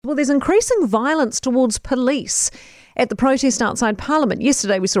Well, there's increasing violence towards police at the protest outside Parliament.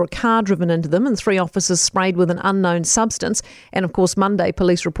 Yesterday we saw a car driven into them and 3 officers sprayed with an unknown substance. And of course, Monday,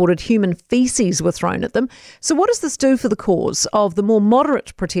 police reported human faeces were thrown at them. So what does this do for the cause of the more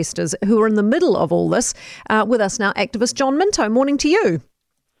moderate protesters who are in the middle of all this? With us now, activist John Minto. Morning to you.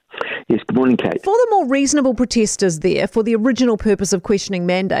 Yes, good morning, Kate. For the more reasonable protesters there, for the original purpose of questioning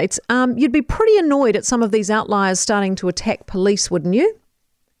mandates, you'd be pretty annoyed at some of these outliers starting to attack police, wouldn't you?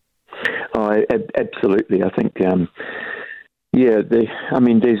 Oh, absolutely. I think, there's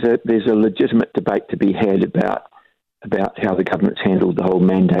a legitimate debate to be had about how the government's handled the whole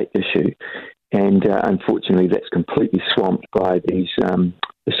mandate issue, and unfortunately, that's completely swamped by these the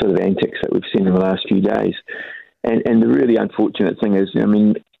sort of antics that we've seen in the last few days. And the really unfortunate thing is,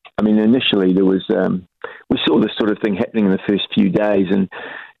 initially there was we saw this sort of thing happening in the first few days,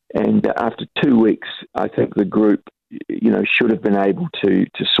 and after 2 weeks, I think the group, should have been able to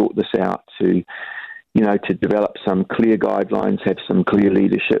sort this out, to develop some clear guidelines, have some clear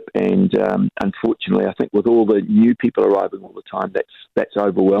leadership, and unfortunately, I think with all the new people arriving all the time, that's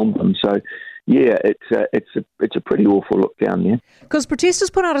overwhelmed them. So, yeah, it's a pretty awful look down there. Because protesters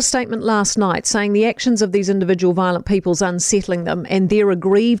put out a statement last night saying the actions of these individual violent people's unsettling them, and their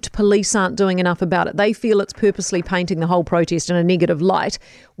aggrieved police aren't doing enough about it. They feel it's purposely painting the whole protest in a negative light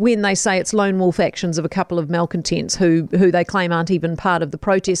when they say it's lone wolf actions of a couple of malcontents who they claim aren't even part of the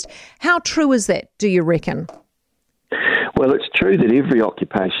protest. How true is that, do you reckon? Well, it's true that every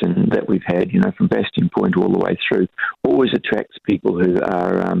occupation that we've had, from Bastion Point all the way through, always attracts people who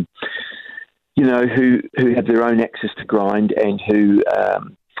are who have their own axis to grind, and who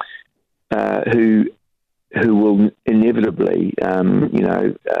will inevitably,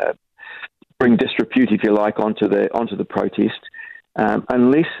 bring disrepute, if you like, onto the protest,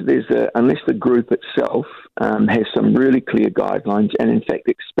 unless the group itself has some really clear guidelines and, in fact,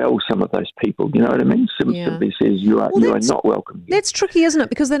 expel some of those people. You know what I mean? Simply says you are not welcome here. That's tricky, isn't it?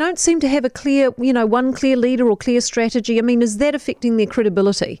 Because they don't seem to have a clear, one clear leader or clear strategy. I mean, is that affecting their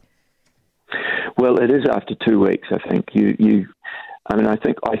credibility? Well, it is after 2 weeks, I think.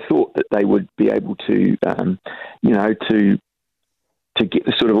 I thought that they would be able to, to get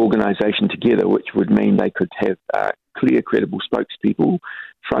the sort of organisation together, which would mean they could have clear, credible spokespeople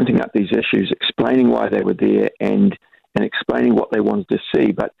fronting up these issues, explaining why they were there, and explaining what they wanted to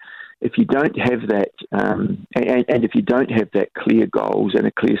see. But if you don't have that, and if you don't have that clear goals and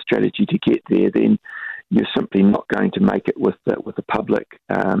a clear strategy to get there, then you're simply not going to make it with the public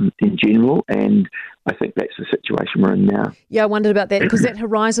in general, and I think that's the situation we're in now. Yeah, I wondered about that, because that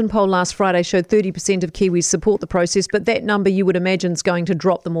Horizon poll last Friday showed 30% of Kiwis support the process, but that number you would imagine is going to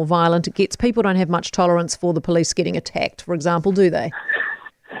drop the more violent it gets. People don't have much tolerance for the police getting attacked, for example, do they?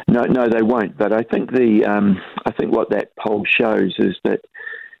 No, they won't. But I think what that poll shows is that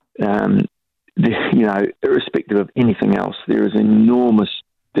irrespective of anything else, there is enormous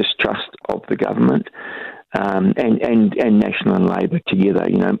distrust of the government and National and Labor together,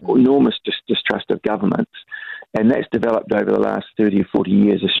 enormous distrust of governments. And that's developed over the last 30 or 40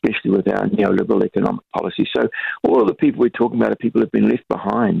 years, especially with our neoliberal economic policy. So all of the people we're talking about are people who have been left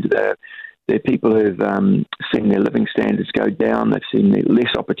behind. They're people who've seen their living standards go down. They've seen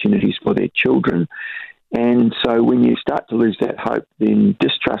less opportunities for their children. And so when you start to lose that hope, then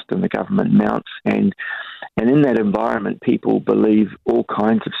distrust in the government mounts, and in that environment, people believe all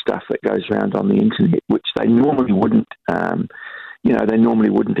kinds of stuff that goes around on the internet, which they normally wouldn't. They normally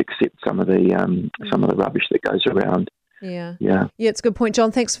wouldn't accept some of the rubbish that goes around. Yeah, it's a good point,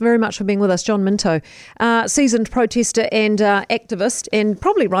 John. Thanks very much for being with us. John Minto, seasoned protester and activist, and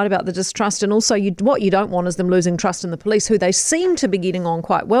probably right about the distrust. And also, what you don't want is them losing trust in the police, who they seem to be getting on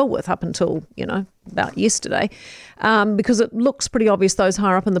quite well with up until, about yesterday, because it looks pretty obvious those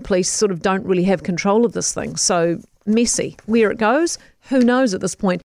higher up in the police sort of don't really have control of this thing. So messy. Where it goes, who knows at this point.